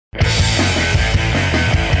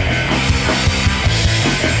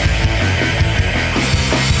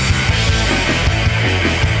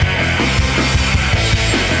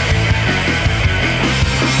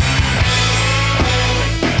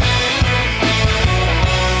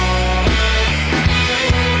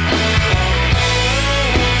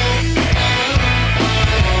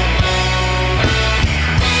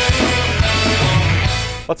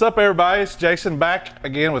What's up, everybody? It's Jason back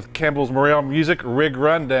again with Campbell's Morel Music Rig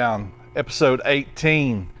Rundown, episode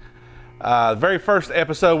 18. The very first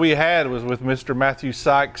episode we had was with Mr. Matt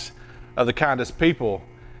Sykes of The Kindest People.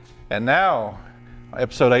 And now,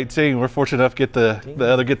 episode 18, we're fortunate enough to get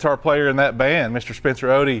the other guitar player in that band, Mr. Spencer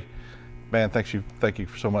Otey. Man, thank you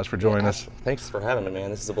so much for joining us. Thanks for having me, man.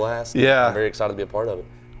 This is a blast. Yeah. I'm very excited to be a part of it.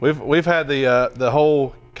 We've had the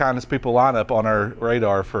whole Kindest People lineup on our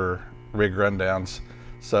radar for rig rundowns.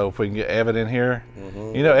 So if we can get Evan in here,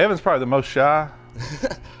 you know, Evan's probably the most shy.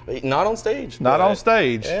 Not on stage. Not on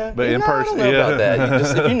stage, yeah, but in person. I don't know about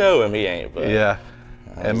that. If you know him, he ain't. But yeah.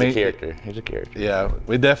 He's a character. He's a character. Yeah,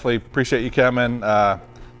 we definitely appreciate you coming.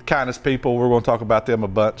 Kindest People, we're going to talk about them a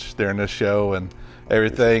bunch during this show and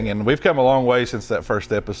everything. And we've come a long way since that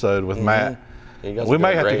first episode with Matt. You guys we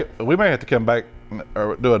may great. have to come back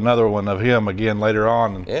or do another one of him again later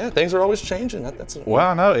on. Yeah, things are always changing. That's well,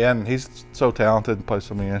 I know, and he's so talented and plays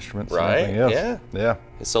so many instruments. Right. And everything Yeah. else. Yeah.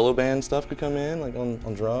 His solo band stuff could come in, like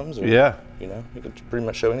on drums. Or, Yeah. You know, he could pretty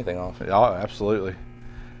much show anything off. Oh, absolutely.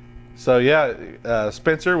 So yeah,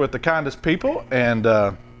 Spencer with The Kindest People, and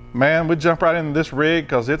man, we jump right into this rig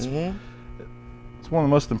because it's one of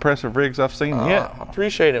the most impressive rigs I've seen yet. I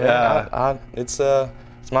appreciate it, man.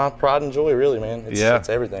 It's my pride and joy, really, man. It's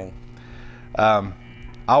everything. I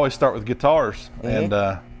always start with guitars, and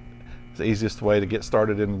it's the easiest way to get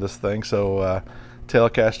started into this thing. So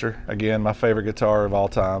Telecaster, again, my favorite guitar of all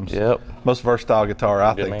times. Yep. Most versatile guitar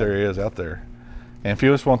I think there is out there. And if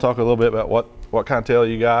you just want to talk a little bit about what kind of Tele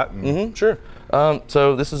you got. And Sure.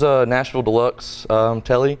 So this is a Nashville Deluxe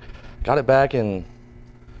Tele. Got it back in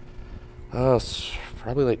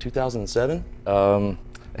probably like 2007.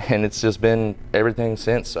 And it's just been everything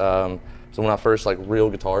since. So when I first real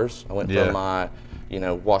guitars, I went from my,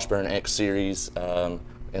 Washburn X series and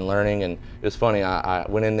learning, and it was funny. I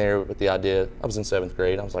went in there with the idea. I was in 7th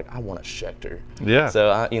grade. I was like, I want a Schecter. Yeah. So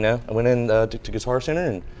I went in to Guitar Center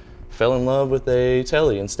and fell in love with a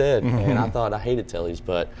Tele instead. And I thought I hated Teles,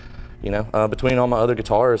 but between all my other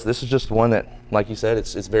guitars, this is just one that, like you said,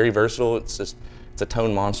 it's very versatile. It's a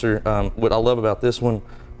tone monster. What I love about this one,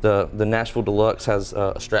 the Nashville Deluxe has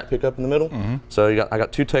a Strat pickup in the middle. So I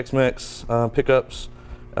got 2 Tex-Mex pickups,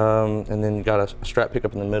 and then you got a Strat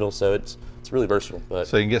pickup in the middle. So it's really versatile. But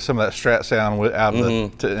so you can get some of that Strat sound out of in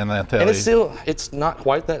that Tele. And it's not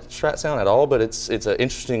quite that Strat sound at all, but it's an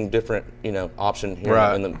interesting, different option here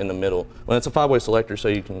in the middle. When it's a 5-way selector, so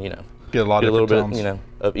you can get a little bit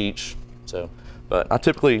of each. So, but I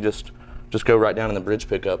typically just go right down in the bridge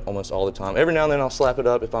pickup almost all the time. Every now and then I'll slap it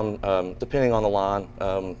up if I'm depending on the line,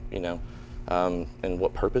 and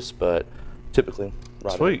what purpose, but typically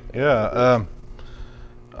right. Sweet. Yeah.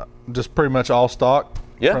 Just pretty much all stock.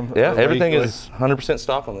 Yeah. Everything is 100%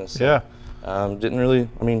 stock on this. So, yeah. Didn't really.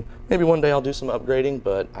 I mean, maybe one day I'll do some upgrading,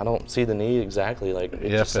 but I don't see the need exactly. Like it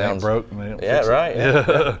just sounds broke. Yeah. Right.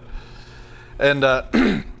 Yeah. And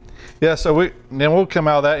yeah, so we'll come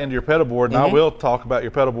out of that into your pedal board, and I will talk about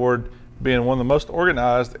your pedal board being one of the most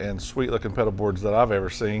organized and sweet looking pedal boards that I've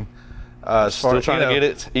ever seen. Still trying to get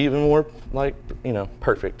it even more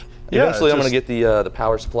perfect. Yeah, eventually I'm going to get the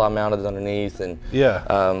power supply mounted underneath, and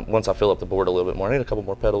once I fill up the board a little bit more, I need a couple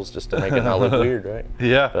more pedals just to make it not look weird, right?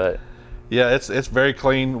 Yeah. But yeah, it's very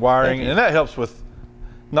clean wiring, and that helps with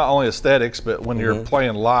not only aesthetics, but when you're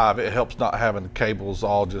playing live, it helps not having the cables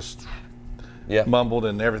all just mumbled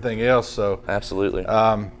and everything else. So absolutely.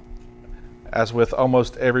 As with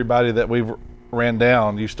almost everybody that we've ran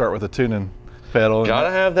down, you start with a tuning pedal. Gotta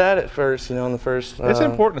have that at first, in the first. It's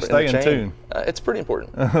important to stay in tune. It's pretty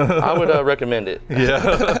important. I would recommend it. Yeah.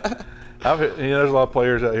 There's a lot of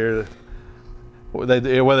players out here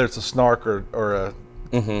that whether it's a snark or a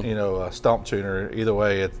a stomp tuner, either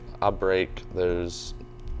way, I break those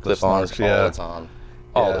clip-ons all the time.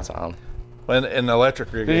 All the time. And the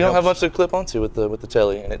electric rig, you don't have much to clip onto with the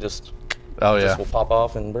Tele, and it just will pop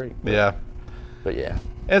off and break. But yeah.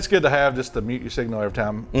 And it's good to have just to mute your signal every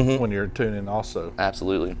time when you're tuning also.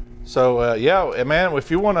 Absolutely. So man, if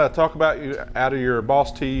you want to talk about out of your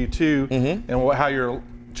Boss TU2 and how your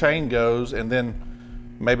chain goes, and then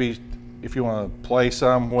maybe if you want to play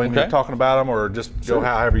some when you're talking about them, or just go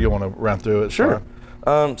however you want to run through it. Sure.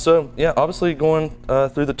 So yeah, obviously going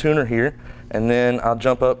through the tuner here, and then I'll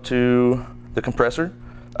jump up to the compressor.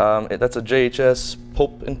 That's a JHS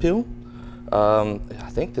Pulp and Peel. I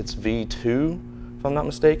think that's V2. If I'm not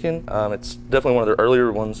mistaken. It's definitely one of the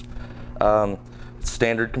earlier ones. It's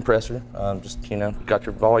standard compressor. Just got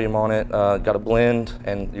your volume on it, got a blend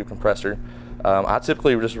and your compressor. I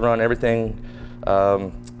typically just run everything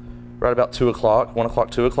right about 2 o'clock, 1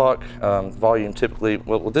 o'clock, 2 o'clock. Volume typically,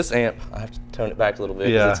 well, with this amp, I have to tone it back a little bit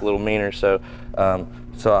because it's a little meaner. So,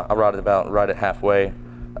 I ride it about right at halfway.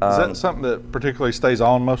 Is that something that particularly stays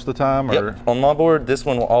on most of the time? Or? Yep. On my board, this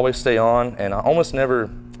one will always stay on, and I almost never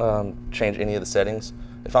change any of the settings.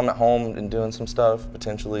 If I'm at home and doing some stuff,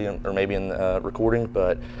 potentially, or maybe in recording,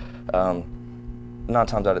 but 9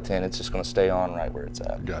 times out of 10, it's just going to stay on right where it's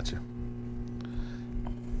at. Gotcha.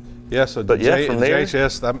 Yeah, so from there,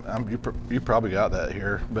 JHS, you probably got that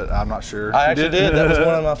here, but I'm not sure. I actually did. That was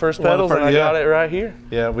one of my first pedals, and I got it right here.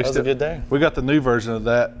 Yeah, that was a good day. We got the new version of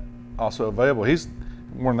that also available. He's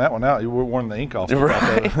worn that one out. You were worn the ink off.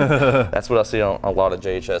 Right. That's what I see on a lot of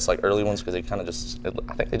JHS, like early ones, because they kind of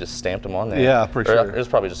I think they just stamped them on there. Yeah, pretty sure. It was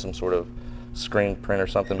probably just some sort of screen print or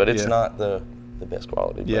something, but it's not the best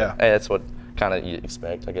quality. Yeah. Hey, that's what kind of you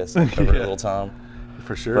expect, I guess, over a little time.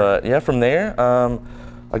 For sure. But yeah, from there,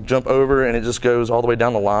 I jump over and it just goes all the way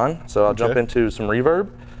down the line. So I'll jump into some reverb.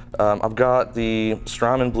 I've got the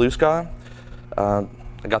Strymon Blue Sky.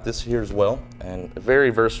 I got this here as well, and a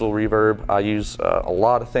very versatile reverb. I use a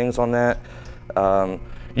lot of things on that.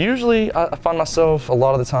 Usually I find myself a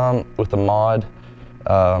lot of the time with the mod,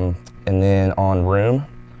 and then on room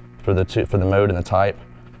for the mode and the type.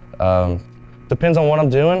 Depends on what I'm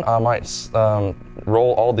doing. I might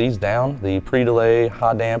roll all these down, the pre-delay,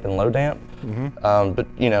 high damp, and low damp. But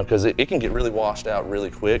you know, because it can get really washed out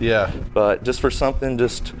really quick. Yeah. But just for something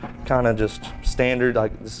just kind of just standard,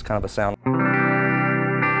 like this is kind of a sound.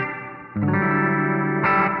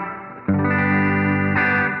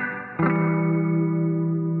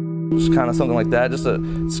 Just kind of something like that.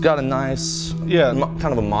 It's got a nice, kind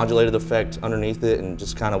of a modulated effect underneath it, and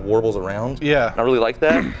just kind of warbles around. Yeah. I really like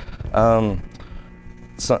that. A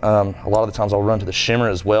lot of the times I'll run to the shimmer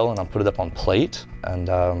as well, and I'll put it up on plate, and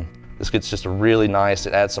this gets just a really nice.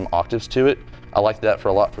 It adds some octaves to it. I like that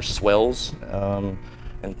for swells and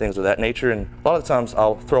things of that nature. And a lot of the times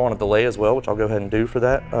I'll throw on a delay as well, which I'll go ahead and do for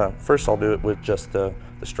that. First I'll do it with just the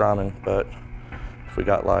Strymon, but if we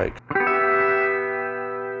got like.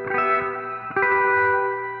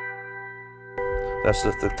 That's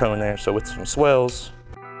just the tone there. So with some swells.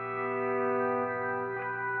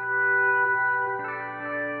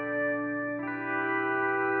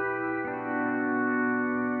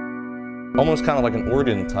 Almost kind of like an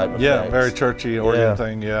organ type effect. Yeah, very churchy organ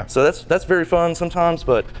thing, yeah. So that's very fun sometimes,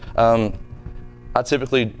 but I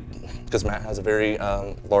typically, because Matt has a very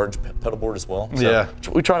large pedal board as well, so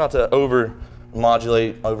we try not to over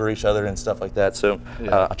modulate over each other and stuff like that. So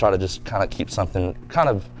I try to just kind of keep something kind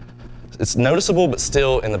of, it's noticeable, but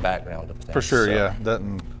still in the background of things. For sure, yeah.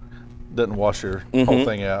 Doesn't wash your whole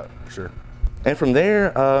thing out, for sure. And from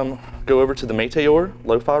there, go over to the Meteor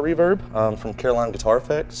Lo-Fi Reverb from Carolina Guitar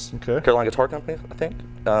Effects. Okay. Carolina Guitar Company, I think.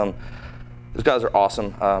 Those guys are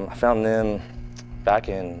awesome. I found them back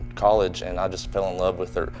in college, and I just fell in love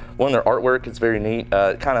with their artwork. It's very neat.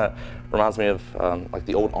 It kind of reminds me of like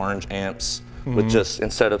the old orange amps, with just,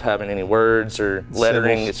 instead of having any words or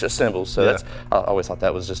lettering, it's just symbols. So I always thought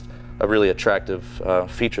that was just a really attractive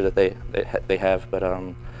feature that they have. But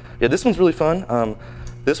yeah, this one's really fun.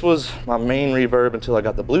 This was my main reverb until I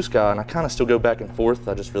got the Blue Sky, and I kind of still go back and forth.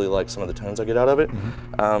 I just really like some of the tones I get out of it.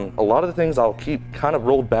 A lot of the things I'll keep kind of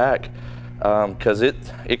rolled back because it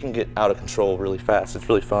can get out of control really fast. It's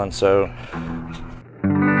really fun. So.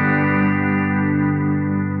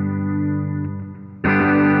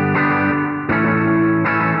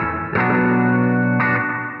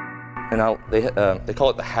 And they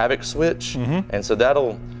call it the Havoc switch, and so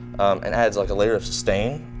that'll and adds like a layer of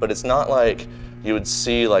sustain, but it's not like you would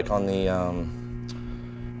see like on the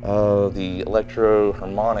Electro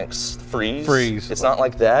Harmonics Freeze. It's not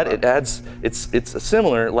like that. It adds, it's a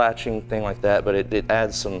similar latching thing like that, but it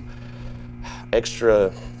adds some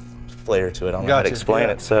extra flair to it. I don't know how to explain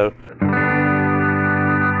it. So.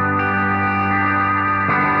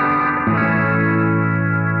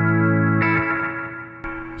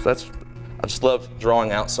 So I just love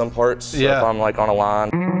drawing out some parts. So if I'm like on a line.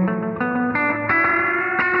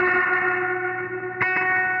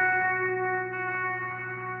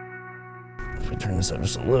 If we turn this up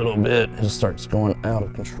just a little bit, it just starts going out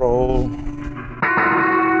of control.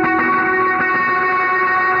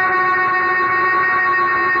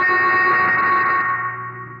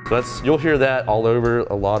 So you'll hear that all over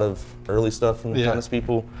a lot of early stuff from the Thomas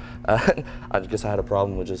people. I guess I had a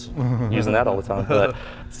problem with just using that all the time, but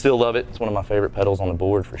still love it. It's one of my favorite pedals on the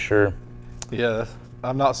board for sure. Yeah,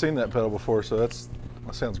 I've not seen that pedal before, so that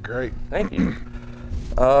sounds great. Thank you.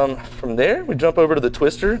 From there, we jump over to the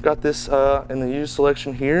Twister. Got this in the used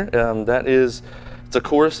selection here. It's a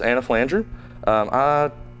chorus and a flanger.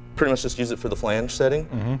 I pretty much just use it for the flange setting.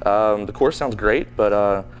 The chorus sounds great,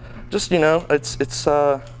 but just, you know, it's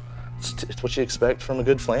what you expect from a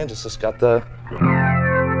good flange. It's just got the...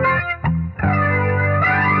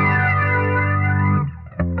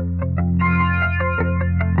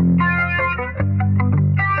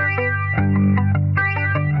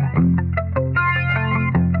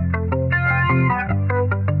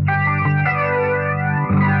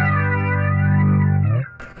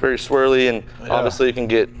 Very swirly, and obviously it can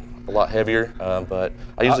get a lot heavier, but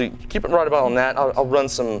I usually keep it right about on that. I'll run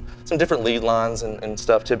some different lead lines and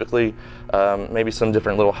stuff typically, maybe some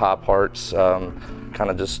different little high parts, kind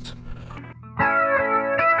of just.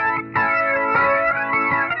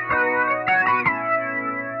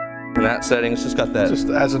 In that setting, it's just got that. Just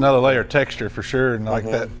adds another layer of texture for sure, and like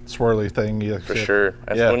that swirly thing. For sure.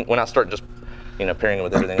 When I start just, you know, pairing it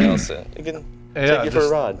with everything else, it can take you for a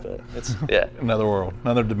ride, but it's, another world,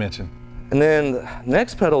 another dimension. And then the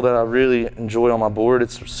next pedal that I really enjoy on my board,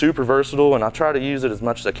 it's super versatile, and I try to use it as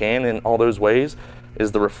much as I can in all those ways,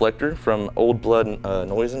 is the Reflector from Old Blood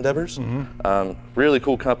Noise Endeavors. Really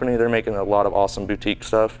cool company. They're making a lot of awesome boutique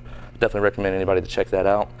stuff. Definitely recommend anybody to check that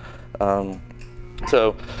out.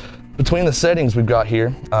 So between the settings we've got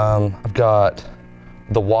here, I've got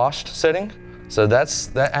the washed setting. So that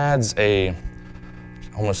adds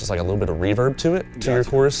almost just like a little bit of reverb to it, to your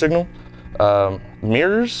chorus signal.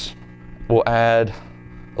 Mirrors will add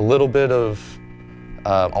a little bit of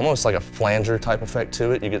almost like a flanger type effect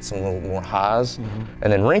to it. You get some little more highs.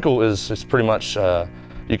 And then wrinkle is pretty much,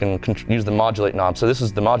 you can use the modulate knob. So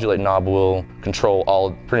the modulate knob will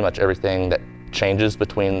control pretty much everything that changes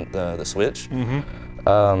between the switch.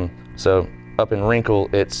 So up in wrinkle,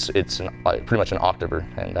 it's pretty much an octaver,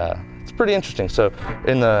 and it's pretty interesting. So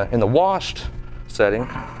in the washed setting,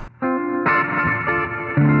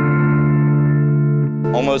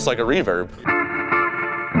 almost like a reverb.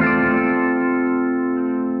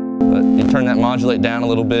 But you turn that modulate down a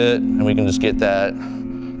little bit, and we can just get a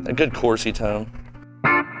good chorusy tone.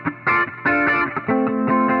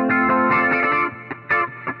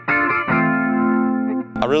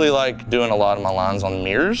 I really like doing a lot of my lines on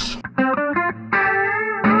mirrors.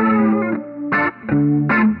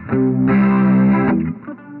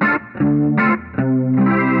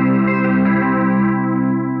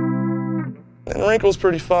 And wrinkle's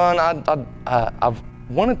pretty fun. I've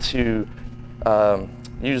wanted to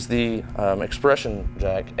use the expression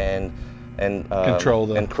jack and control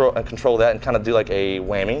that and kind of do like a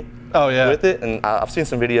whammy with it. And I've seen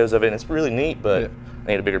some videos of it, and it's really neat, but I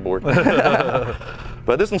need a bigger board.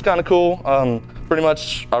 But this one's kind of cool. Pretty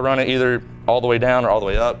much I run it either all the way down or all the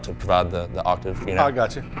way up to provide the octave, you know. I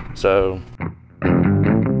got you. So.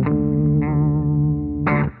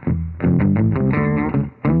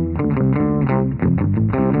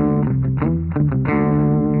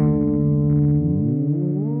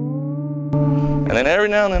 And then every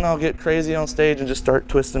now and then I'll get crazy on stage and just start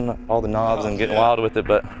twisting all the knobs and getting wild with it,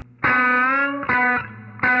 but.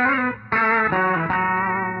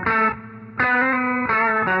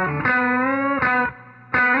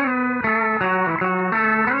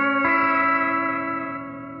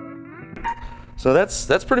 So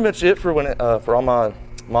that's pretty much it for for all my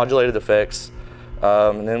modulated effects,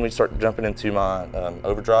 and then we start jumping into my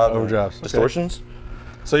overdrives, distortions. Okay.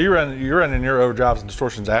 So you're running your overdrives and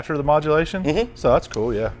distortions after the modulation. So that's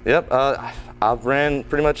cool, yeah. Yep, I've ran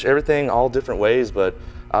pretty much everything all different ways, but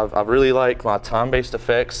I really like my time-based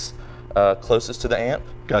effects closest to the amp.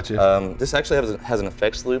 Gotcha. This actually has an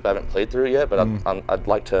effects loop. I haven't played through it yet, but I'd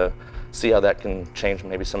like to see how that can change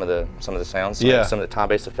maybe some of the sounds, some of the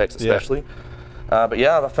time-based effects especially. But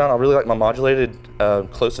yeah, I found I really like my modulated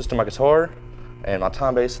closest to my guitar, and my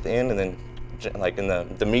time bass at the end, and then like in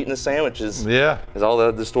the meat in the sandwich is all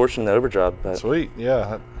the distortion and the overdrive. But. Sweet,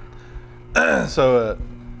 yeah. So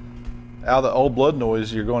out of the Old Blood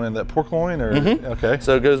Noise, you're going in that pork loin, or okay?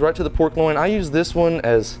 So it goes right to the pork loin. I use this one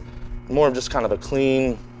as more of just kind of a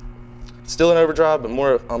clean, still an overdrive, but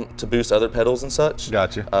more to boost other pedals and such.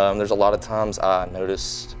 Gotcha. There's a lot of times I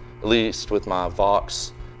noticed, at least with my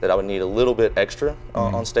Vox, that I would need a little bit extra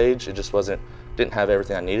on stage. It just didn't have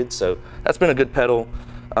everything I needed. So that's been a good pedal.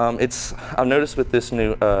 I've noticed with this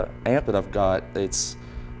new amp that I've got, it's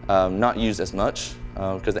not used as much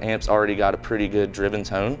because the amp's already got a pretty good driven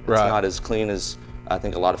tone. It's not as clean as I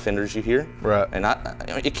think a lot of Fenders you hear. Right. And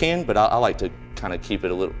it can, but I like to kind of keep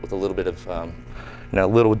it with a little bit of a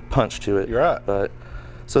little punch to it. You're right. But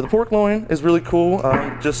so the pork loin is really cool.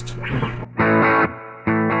 Just.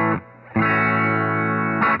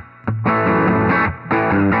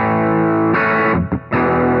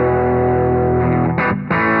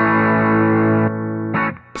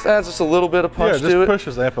 Just adds just a little bit of punch to it. Yeah, just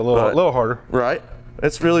pushes the amp a little harder. Right.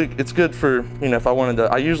 It's good for, you know, if I wanted to,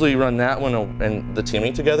 I usually run that one and the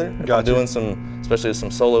Timmy together. If I'm doing especially some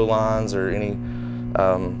solo lines or anything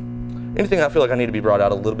I feel like I need to be brought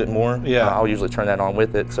out a little bit more, I'll usually turn that on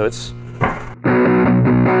with it. So it's,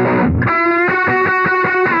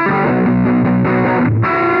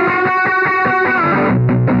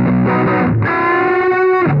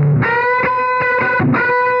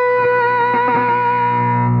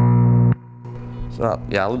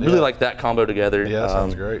 yeah, I really like that combo together. Yeah, that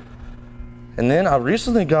sounds great. And then I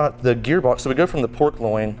recently got the gearbox. So we go from the pork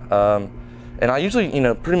loin, and I usually, you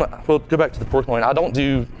know, pretty much, we'll go back to the pork loin. I don't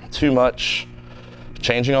do too much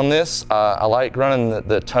changing on this. I like running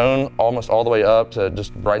the tone almost all the way up to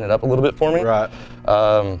just brighten it up a little bit for me. Right.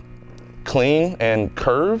 Clean and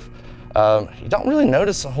curve. You don't really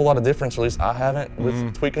notice a whole lot of difference, or at least I haven't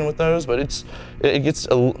with tweaking with those, but it gets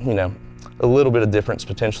a little bit of difference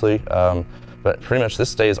potentially. But pretty much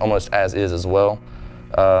this stays almost as is as well.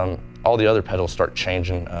 All the other pedals start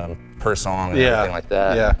changing per song and everything like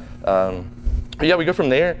that. Yeah. But yeah, we go from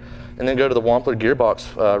there and then go to the Wampler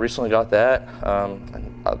gearbox. Recently got that.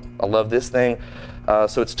 I love this thing.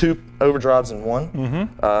 So it's 2 overdrives in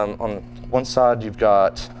one. On one side you've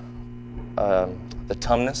got the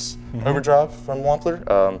Tumnus overdrive from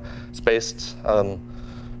Wampler. It's based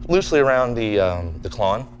loosely around the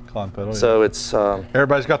Klon. Klon pedal. So it's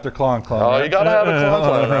everybody's got their Klon. Oh, right? You gotta have a Klon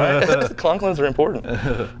clone, right? The Klon clones are important.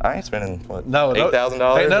 I ain't spending what,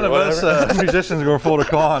 $8,000. Ain't none of us musicians go full to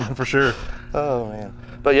Klon for sure. Oh man.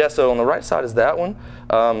 But yeah, so on the right side is that one.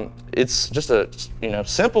 It's just a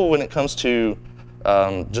simple when it comes to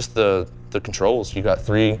just the controls. You got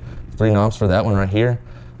three knobs for that one right here,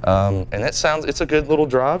 and it's a good little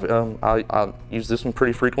drive. I use this one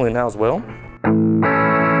pretty frequently now as well.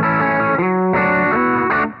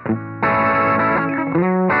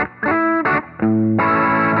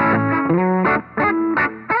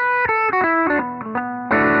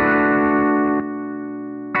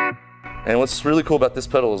 And what's really cool about this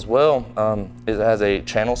pedal as well is it has a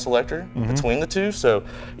channel selector between the two. So,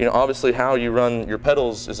 obviously how you run your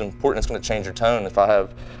pedals is important. It's going to change your tone. If I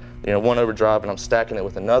have, one overdrive and I'm stacking it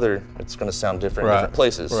with another, it's going to sound different in different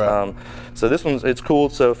places. Right. So this it's cool.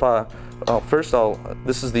 So if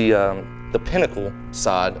this is the pinnacle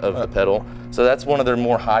side of the pedal. So that's one of their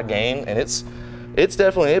more high gain, and it's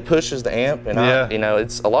definitely, it pushes the amp, and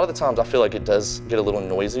it's a lot of the times I feel like it does get a little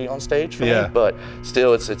noisy on stage for me, but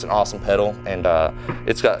still it's an awesome pedal, and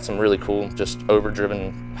it's got some really cool, just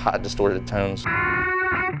overdriven, high distorted tones.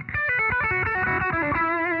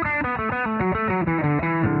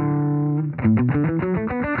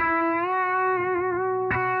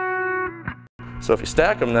 So if you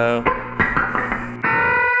stack them though,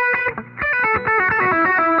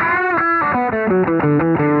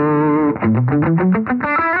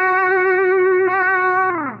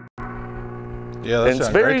 yeah, and it's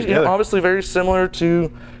very, obviously very similar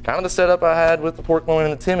to kind of the setup I had with the pork loin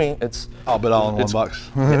and the Timmy. It's all in one box.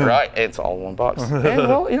 Right, it's all in one box. And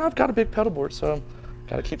well, I've got a big pedal board, so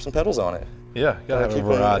got to keep some pedals on it. Yeah, gotta have a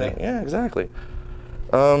variety. Yeah, exactly.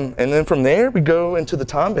 And then from there we go into the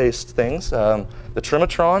time-based things. The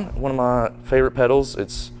Trimatron, one of my favorite pedals.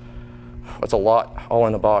 It's a lot all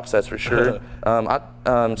in the box, that's for sure.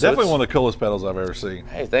 Definitely one of the coolest pedals I've ever seen.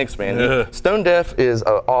 Hey, thanks, man. Stone Deaf is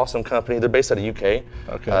an awesome company. They're based out of UK.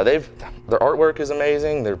 Okay. Their artwork is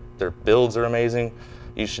amazing. Their builds are amazing.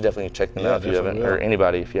 You should definitely check them out if you haven't, or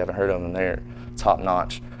anybody if you haven't heard of them. They're top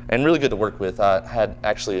notch and really good to work with. I had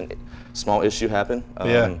actually a small issue happen,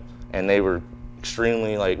 and they were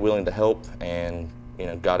extremely willing to help and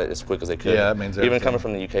got it as quick as they could. Yeah, that means everything. Even coming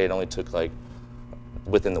from the UK, it only took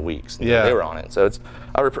within the weeks. Yeah, they were on it, so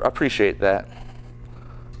I appreciate that.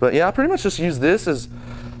 But yeah, I pretty much just use this as,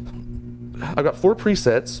 I've got 4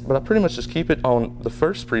 presets, but I pretty much just keep it on the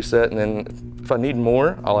first preset, and then if I need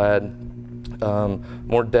more, I'll add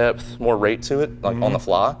more depth, more rate to it, on the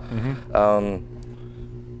fly.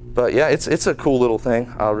 But yeah, it's a cool little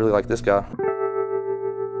thing. I really like this guy.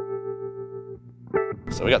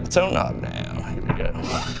 So we got the tone knob now. Here we go.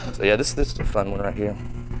 So yeah, this is a fun one right here.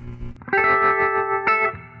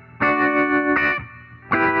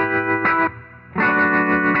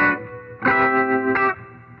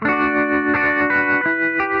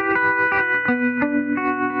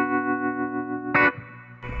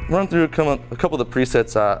 Run through a couple of the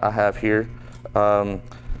presets I have here.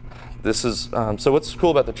 This is so what's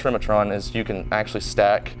cool about the Trimatron is you can actually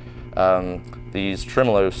stack these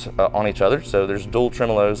tremolos on each other. So there's dual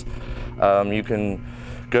tremolos. You can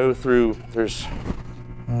go through, there's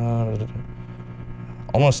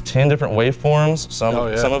almost 10 different waveforms. Some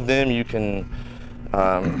of them you can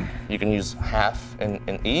You can use half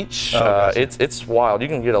in each. Gotcha. It's wild. You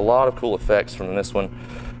can get a lot of cool effects from this one,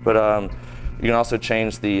 but you can also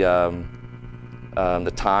change the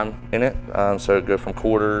time in it. So it go from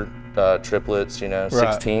quarter, triplets, you know,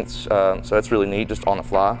 Right. 16ths. So that's really neat, just on the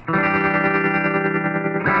fly.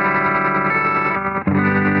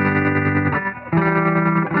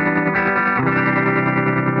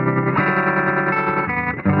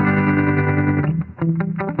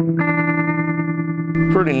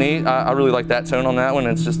 Pretty neat. I really like that tone on that one.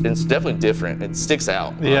 It's definitely different. It sticks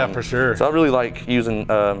out. Yeah, for sure. So I really like using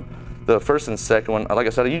the first and second one. Like I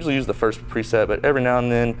said, I usually use the first preset, but every now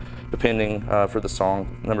and then, depending for the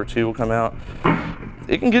song, number 2 will come out.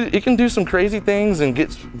 It can do some crazy things and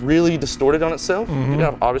gets really distorted on itself. You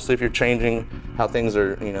know, obviously, if you're changing how things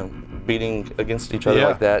are, you know, beating against each other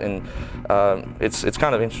like that, and it's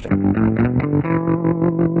kind of interesting.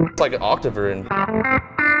 It's like an octaver and.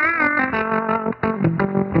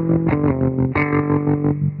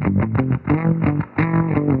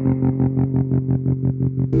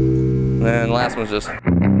 And then the last one's just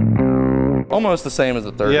almost the same as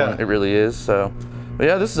the third one. It really is. So, but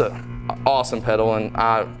yeah, this is an awesome pedal, and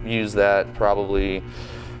I use that probably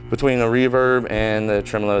between the reverb and the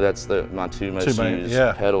tremolo. That's my two most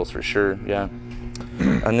used pedals for sure. Yeah.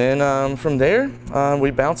 And then from there,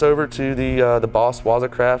 we bounce over to the Boss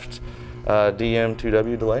Wazacraft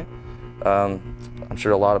DM2W delay. I'm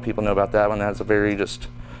sure a lot of people know about that one. That's a very just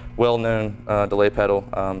well-known delay pedal.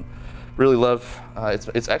 Really love.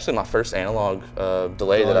 It's actually my first analog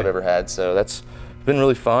delay that I've ever had, so that's been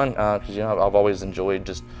really fun because you know I've always enjoyed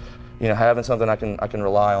just having something I can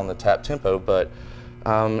rely on the tap tempo, but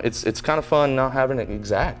it's kind of fun not having it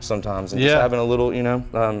exact sometimes and just having a little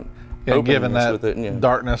and given that with it,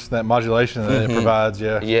 darkness, that modulation that it provides.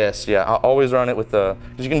 Yes, I always run it with because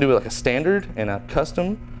you can do it like a standard and a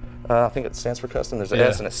custom. I think it stands for custom. There's an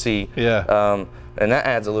S and a C. And that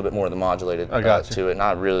adds a little bit more of the modulated to it. And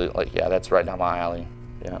I really like, that's right down my alley.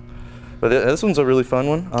 Yeah. But this one's a really fun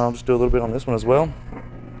one. I'll just do a little bit on this one as well.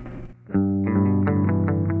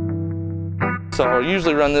 So I'll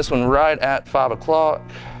usually run this one right at 5 o'clock.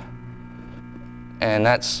 And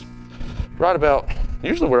that's right about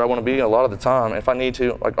usually where I want to be a lot of the time. If I need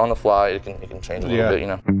to, like on the fly, it can change a little bit,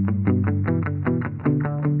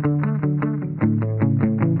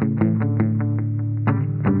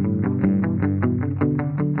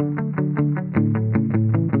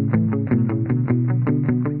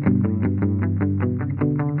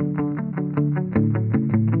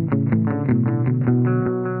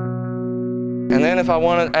 And then if I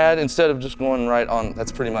want to add, instead of just going right on,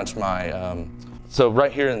 that's pretty much my, so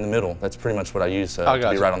right here in the middle, that's pretty much what I use to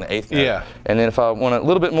be right on the 8th note. And then if I want a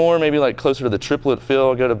little bit more, maybe like closer to the triplet feel,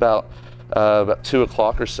 I'll go to about 2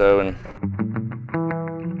 o'clock or so. And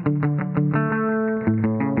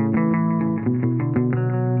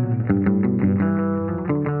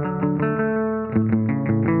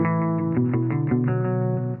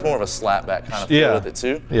more of a slapback kind of feel with it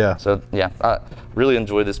too. So I really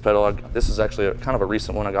enjoyed this pedal. This is actually kind of a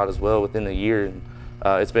recent one I got as well within the year. And,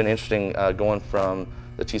 it's been interesting going from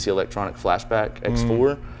the TC Electronic Flashback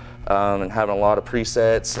X4 and having a lot of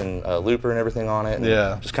presets and looper and everything on it. And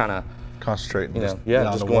just kind of concentrating. Just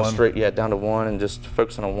going straight down to one and just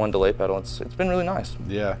focusing on one delay pedal. It's been really nice.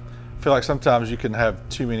 I feel like sometimes you can have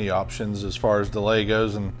too many options as far as delay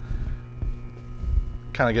goes and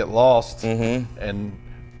kind of get lost. And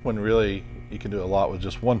when really you can do a lot with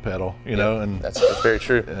just one pedal, and that's very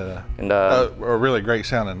true. And a really great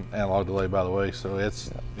sounding analog delay, by the way. So it's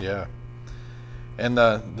And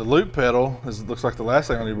the loop pedal looks like the last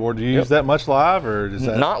thing on your board. Do you use that much live, or is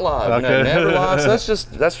that not live? No, never live. So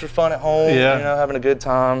that's for fun at home. Having a good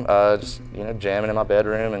time. Just jamming in my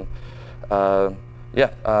bedroom and we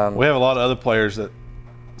have a lot of other players that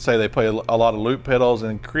say they play a lot of loop pedals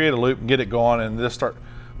and create a loop and get it going and just start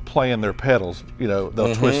playing their pedals.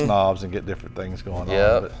 They'll twist knobs and get different things going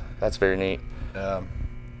on. But, that's very neat.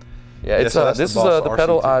 It's this is the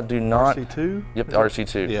pedal I do not. RC2? Yep, the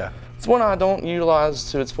RC2. It's one I don't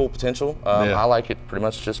utilize to its full potential. I like it pretty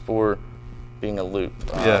much just for being a loop.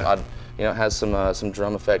 It has some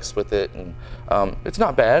drum effects with it, and it's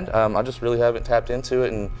not bad. I just really haven't tapped into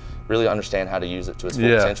it and really understand how to use it to its full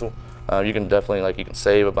potential. You can definitely you can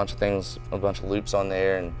save a bunch of things, a bunch of loops on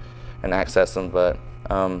there, and access them. But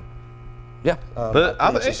but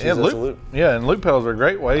I think and loop pedals are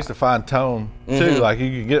great ways to find tone too. Like you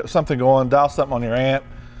can get something going, dial something on your amp,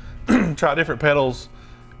 try different pedals,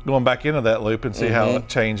 going back into that loop and see how it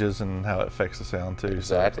changes and how it affects the sound too.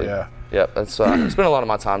 Exactly. So, that's I spend a lot of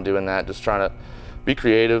my time doing that, just trying to be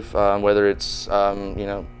creative, whether it's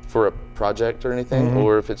for a project or anything,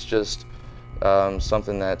 or if it's just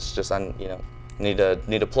something that's just need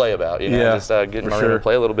to play about. Yeah, just getting my radio to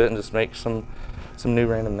play a little bit and just make some new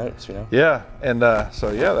random notes. Yeah, and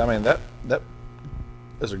so yeah, I mean that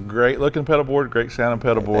is a great looking pedal board, great sounding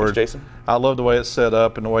pedal board. Thanks, Jason. I love the way it's set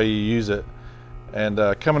up and the way you use it. And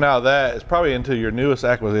coming out of that, it's probably into your newest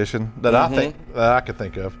acquisition that I could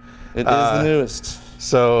think of. It is the newest.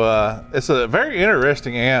 So it's a very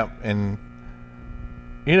interesting amp, and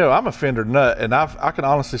I'm a Fender nut, and I can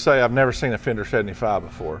honestly say I've never seen a Fender 75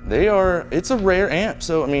 before. It's a rare amp.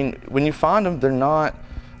 So I mean, when you find them, they're not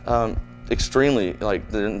extremely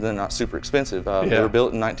they're not super expensive. They were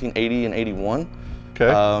built in 1980 and 81.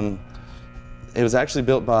 Okay. It was actually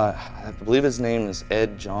built by, I believe his name is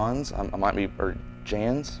Ed Johns. Or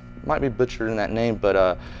Jans. Might be butchering that name,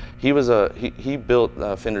 but he built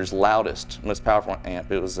Fender's loudest, most powerful amp.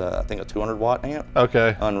 It was I think a 200 watt amp.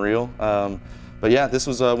 Okay. Unreal. But yeah, this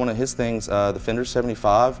was one of his things, the Fender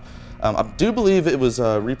 75. I do believe it was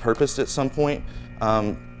repurposed at some point.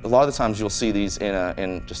 A lot of the times you'll see these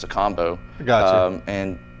in just a combo. Gotcha.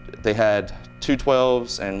 And they had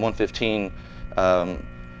 212s and 115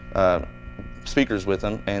 speakers with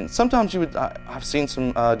them, and sometimes I've seen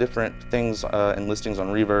some different things in listings on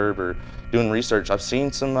Reverb or doing research. I've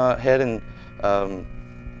seen some head and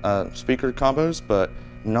speaker combos, but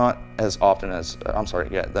not as often as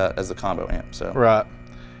as the combo amp. So right,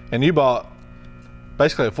 and you bought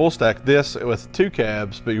basically a full stack this with 2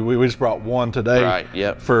 cabs, but we just brought one today. Right.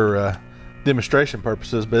 Yep. For demonstration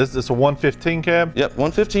purposes, but it's a 115 cab. Yep,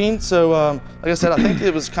 115. So like I said, I think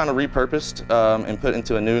it was kind of repurposed and put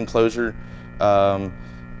into a new enclosure.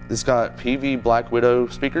 This got PV Black Widow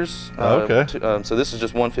speakers. Okay. So this is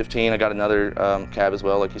just 115. I got another cab as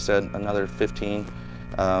well, like you said, another 15.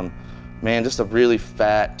 Man, just a really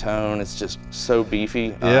fat tone. It's just so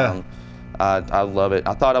beefy. Yeah. I love it.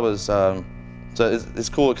 I thought I was, so it's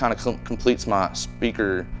cool. It kind of completes my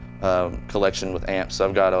speaker collection with amps. So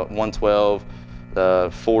I've got a 112,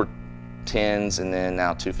 4 10s, and then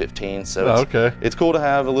now 215s. So it's cool to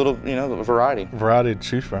have a little, variety. Variety to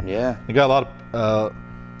choose from. Yeah. You got a lot of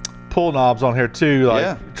pull knobs on here too,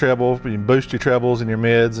 like treble. You can boost your trebles and your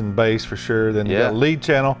mids and bass for sure. Then you got a lead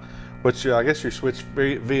channel, which I guess you switch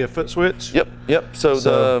via foot switch. Yep.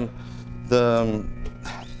 So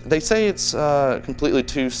they say it's completely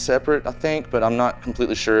 2 separate, I think, but I'm not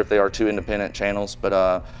completely sure if they are 2 independent channels.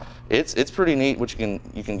 But it's pretty neat what you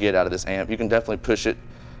can get out of this amp. You can definitely push it.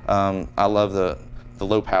 I love the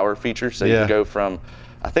low power feature, so you can go from,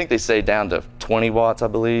 I think they say down to 20 watts, I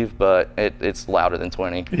believe, but it's louder than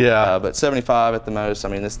 20. Yeah. But 75 at the most. I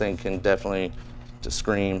mean, this thing can definitely just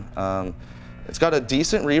scream. It's got a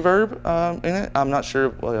decent reverb in it. I'm not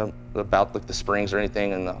sure about the springs or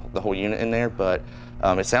anything and the whole unit in there, but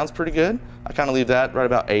it sounds pretty good. I kind of leave that right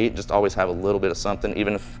about 8. Just always have a little bit of something,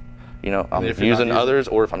 even if I'm using others,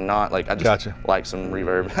 or if I'm not. Like I just like some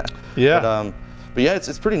reverb. Yeah. But yeah,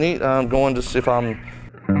 it's pretty neat. Going just if I'm.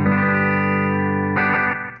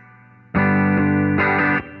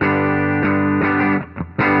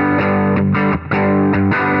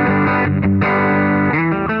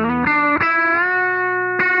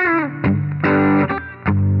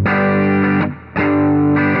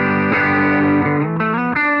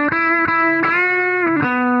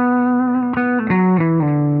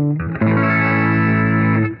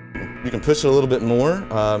 Push it a little bit more.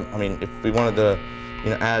 I mean, if we wanted to,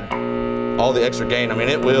 add all the extra gain, I mean,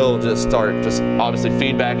 it will just start obviously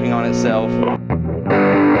feedbacking on itself.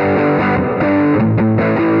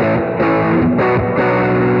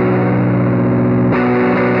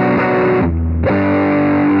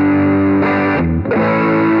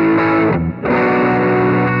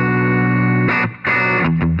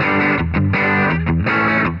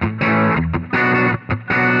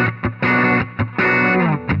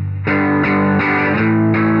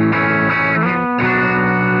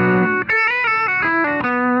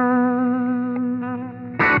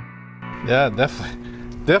 Yeah,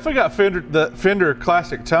 definitely got the Fender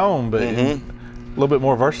classic tone, but a little bit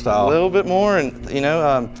more versatile. A little bit more, and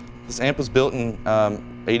this amp was built in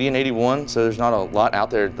 80 and 81, so there's not a lot out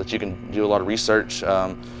there that you can do a lot of research.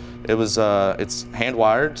 It's hand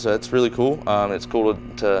wired, so it's really cool. It's cool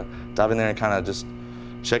to dive in there and kind of just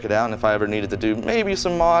check it out, and if I ever needed to do maybe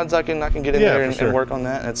some mods, I can get in there and work on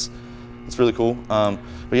that. It's really cool. But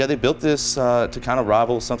yeah, they built this to kind of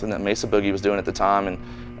rival something that Mesa Boogie was doing at the time, and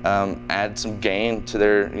add some gain to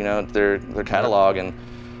their their catalog, and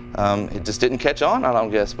it just didn't catch on, I don't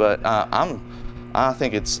guess. But I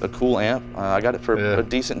think it's a cool amp. I got it for a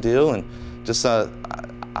decent deal, and just I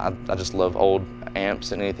just love old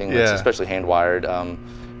amps and anything that's especially hand wired,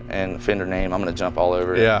 and Fender name. I'm gonna jump all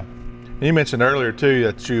over it. Yeah. You mentioned earlier too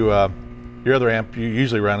that you your other amp you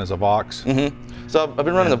usually run is a Vox. So I've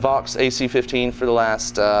been running the Vox AC15 for the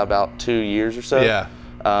last about 2 years or so. Yeah.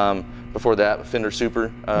 Before that, Fender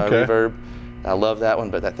Super reverb. I love that one,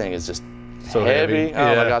 but that thing is just so heavy.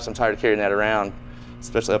 Oh my gosh, I'm tired of carrying that around,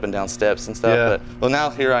 especially up and down steps and stuff. Yeah. But well, now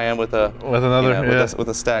here I am with another with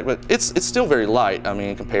a stack, but it's still very light. I mean,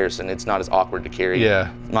 in comparison, it's not as awkward to carry.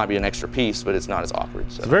 Yeah. It might be an extra piece, but it's not as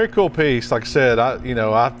awkward. So. It's a very cool piece. Like I said, I've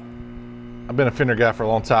been a Fender guy for a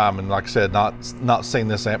long time, and like I said, not seen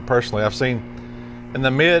this amp personally. I've seen in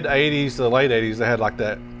the mid '80s to the late '80s, they had like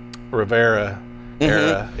that Rivera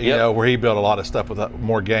era, you know, where he built a lot of stuff with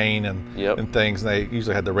more gain and things. And they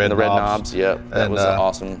usually had the red knobs. Yep, that was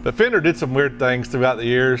awesome. But Fender did some weird things throughout the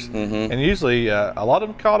years, and usually a lot of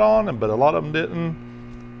them caught on, but a lot of them didn't.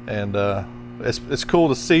 And it's cool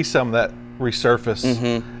to see some of that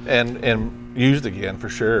resurface and used again for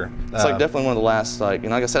sure. It's like definitely one of the last, like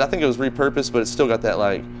I said, I think it was repurposed, but it's still got that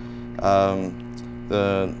like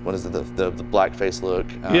the blackface look.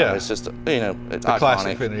 It's just it's iconic.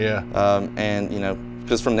 Classic Fender, and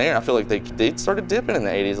because from there I feel like they started dipping in the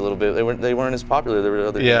 '80s a little bit. They weren't as popular. There were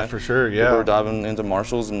other for sure. People were diving into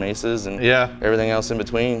Marshalls and Mesas and everything else in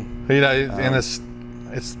between. And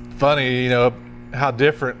it's funny, how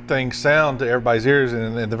different things sound to everybody's ears.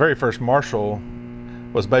 And the very first Marshall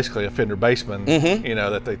was basically a Fender Bassman,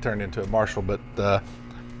 that they turned into a Marshall. But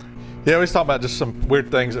we was talking about just some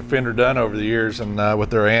weird things that Fender done over the years and with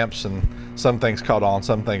their amps, and some things caught on,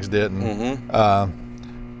 some things didn't.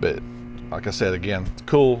 But like I said, again, it's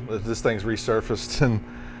cool that this thing's resurfaced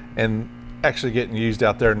and actually getting used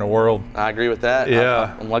out there in the world. I agree with that.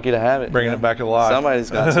 Yeah, I'm lucky to have it. Bringing it back to life. Somebody's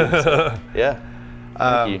got to. So, yeah.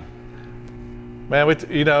 Thank you. Man,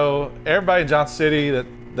 everybody in Johnson City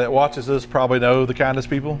that watches this probably know the Kindest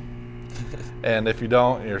People, and if you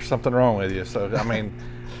don't, there's something wrong with you. So I mean,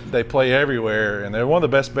 they play everywhere, and they're one of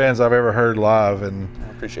the best bands I've ever heard live. And I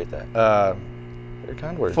appreciate that. Very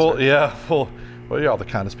kind words. Well, you're all the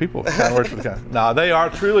kindest people. Kind words for the kind. No, they are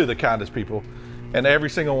truly the kindest people, and every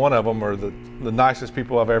single one of them are the nicest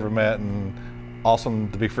people I've ever met, and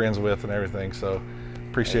awesome to be friends with and everything. So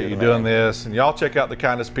appreciate you doing this, and y'all check out the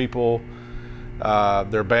Kindest People.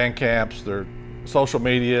 Their band camps, their social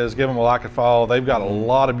medias, give them a like and follow. They've got a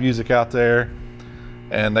lot of music out there,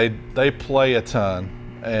 and they play a ton.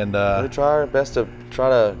 And we try our best to try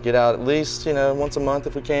to get out at least once a month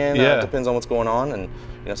if we can. Depends on what's going on, and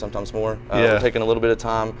sometimes more. We're taking a little bit of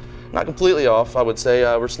time, not completely off. I would say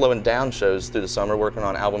we're slowing down shows through the summer, working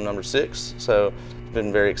on album number 6. So it's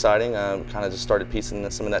been very exciting. Kind of just started piecing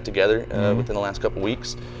some of that together within the last couple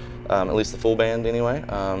weeks, at least the full band anyway.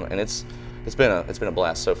 And it's been a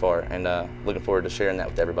blast so far, and looking forward to sharing that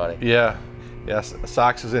with everybody. Yeah.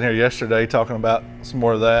 Sykes was in here yesterday talking about some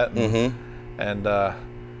more of that, and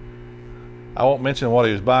I won't mention what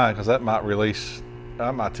he was buying because that might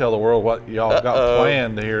tell the world what y'all got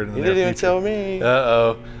planned here in the near future. You didn't even tell me.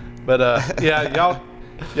 But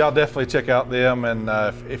y'all definitely check out them, and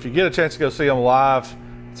if you get a chance to go see them live,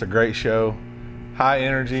 it's a great show. High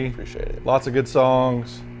energy. Appreciate it. Lots of good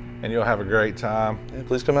songs, and you'll have a great time. Yeah,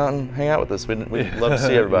 please come out and hang out with us. We'd love to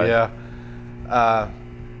see everybody. Like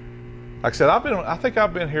I said, I think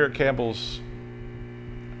I've been here at Campbell's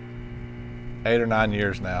 8 or 9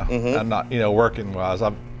 years now. I'm not, working wise,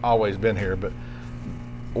 I've always been here, but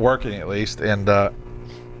working at least. And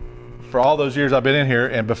for all those years I've been in here,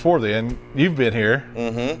 and before then, you've been here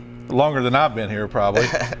longer than I've been here probably.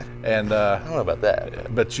 And I don't know about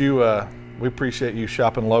that. But we appreciate you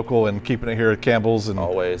shopping local and keeping it here at Campbell's. And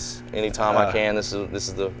always, anytime I can. This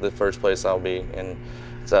is the first place I'll be, and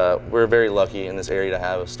it's, we're very lucky in this area to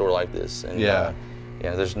have a store like this. And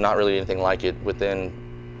there's not really anything like it within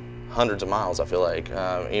hundreds of miles. I feel like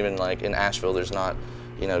even like in Asheville, there's not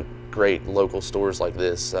great local stores like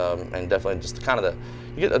this, and definitely just kind of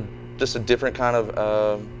you get just a different kind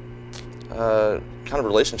of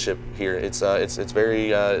relationship here. It's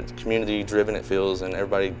very community driven, it feels, and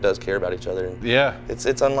everybody does care about each other. Yeah, it's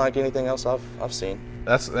unlike anything else I've seen.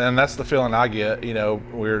 That's the feeling I get.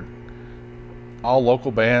 We're all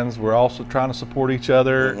local bands. We're also trying to support each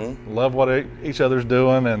other, love what each other's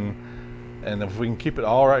doing, and if we can keep it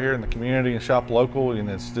all right here in the community and shop local,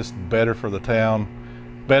 it's just better for the town,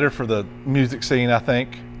 better for the music scene, I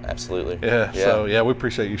think. Absolutely. Yeah. So we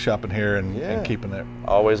appreciate you shopping here and keeping it.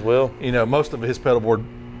 Always will. Most of his pedalboard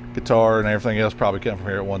guitar and everything else probably came from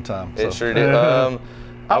here at one time. It sure did. I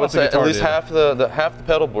would say at least half the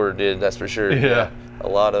pedalboard did. That's for sure. Yeah. A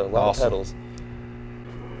lot of pedals.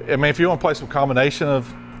 I mean, if you want to play some combination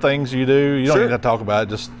of things you do, you don't need to talk about it.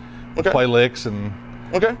 Just play licks and.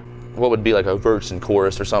 Okay. What would be like a verse and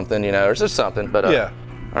chorus or something, or just something, but all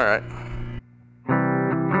right.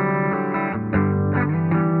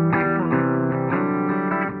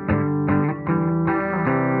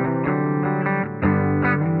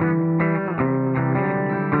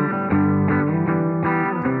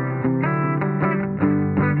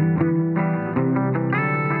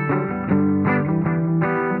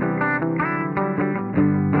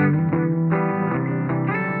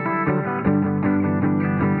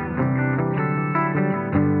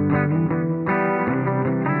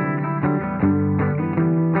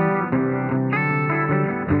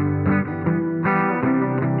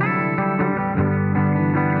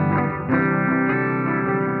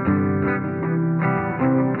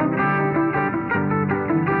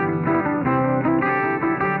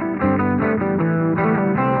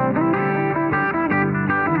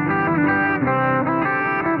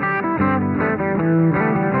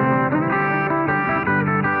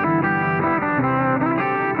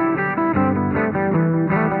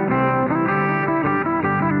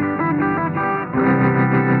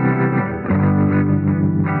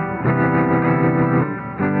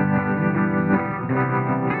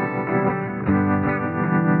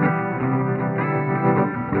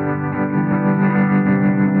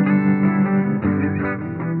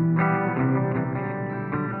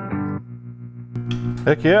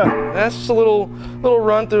 Heck yeah. That's just a little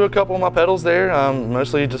run through a couple of my pedals there.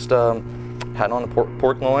 Mostly just had on the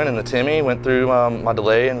pork loin and the Timmy. Went through my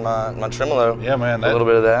delay and my tremolo. Yeah, man. A little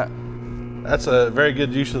bit of that. That's a very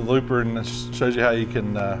good use of the looper, and it shows you how you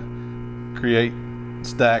can create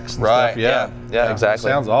stacks and stuff. Yeah, exactly.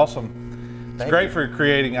 Sounds awesome. It's great for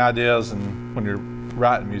creating ideas and when you're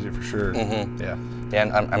writing music for sure. Mm-hmm. Yeah.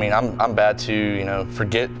 Yeah, and I mean, I'm bad to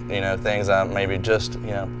forget things that maybe just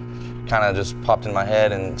kind of just popped in my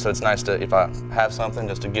head, and so it's nice to, if I have something,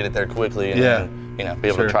 just to get it there quickly and then, be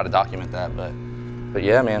able to try to document that. But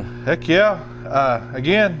yeah, man. Heck yeah.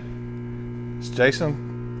 Again, it's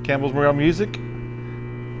Jason, Campbell's Morel Music.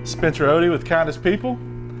 Spencer Otey with Kindest People.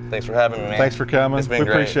 Thanks for having me, man. Thanks for coming. It's been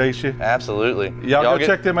great. Appreciate you. Absolutely. Y'all go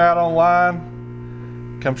check them out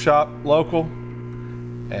online. Come shop local,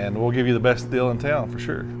 and we'll give you the best deal in town for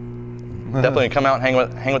sure. Definitely come out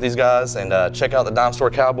and hang with these guys, and check out the Dime Store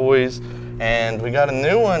Cowboys. And we got a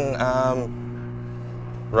new one,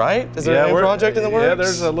 right? Is there a new project in the works? Yeah,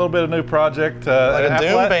 there's a little bit of new project. Like a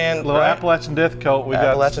doom band, little right? Appalachian Death Cult.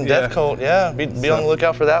 Appalachian Death Cult, yeah. Be on the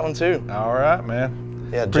lookout for that one too. All right, man.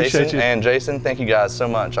 Yeah, appreciate Jason you. and Jason, thank you guys so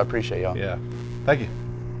much. I appreciate y'all. Yeah, thank you.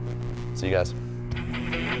 See you guys.